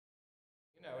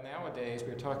You know, nowadays, we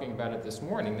were talking about it this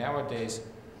morning, nowadays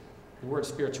the word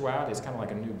spirituality is kind of like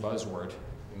a new buzzword.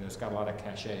 You know, it's got a lot of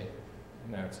cachet.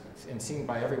 You know, and seen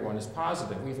by everyone as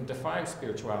positive. We even define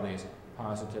spirituality as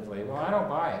positively. Well, I don't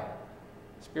buy it.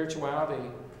 Spirituality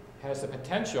has the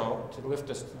potential to lift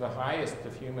us to the highest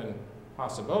of human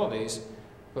possibilities,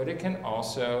 but it can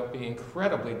also be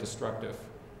incredibly destructive.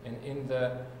 And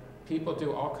people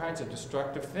do all kinds of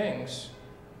destructive things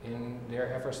in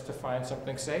their efforts to find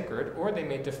something sacred, or they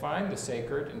may define the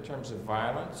sacred in terms of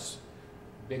violence,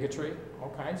 bigotry,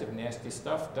 all kinds of nasty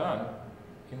stuff done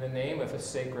in the name of a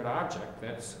sacred object.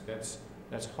 That's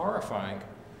horrifying.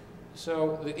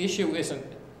 So the issue isn't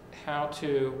how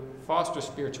to foster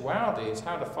spirituality, it's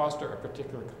how to foster a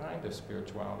particular kind of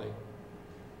spirituality.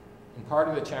 And part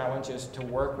of the challenge is to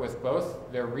work with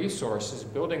both their resources,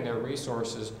 building their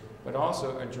resources, but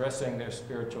also addressing their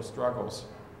spiritual struggles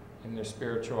and their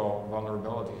spiritual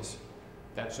vulnerabilities.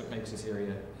 That's what makes this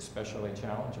area especially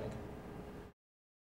challenging.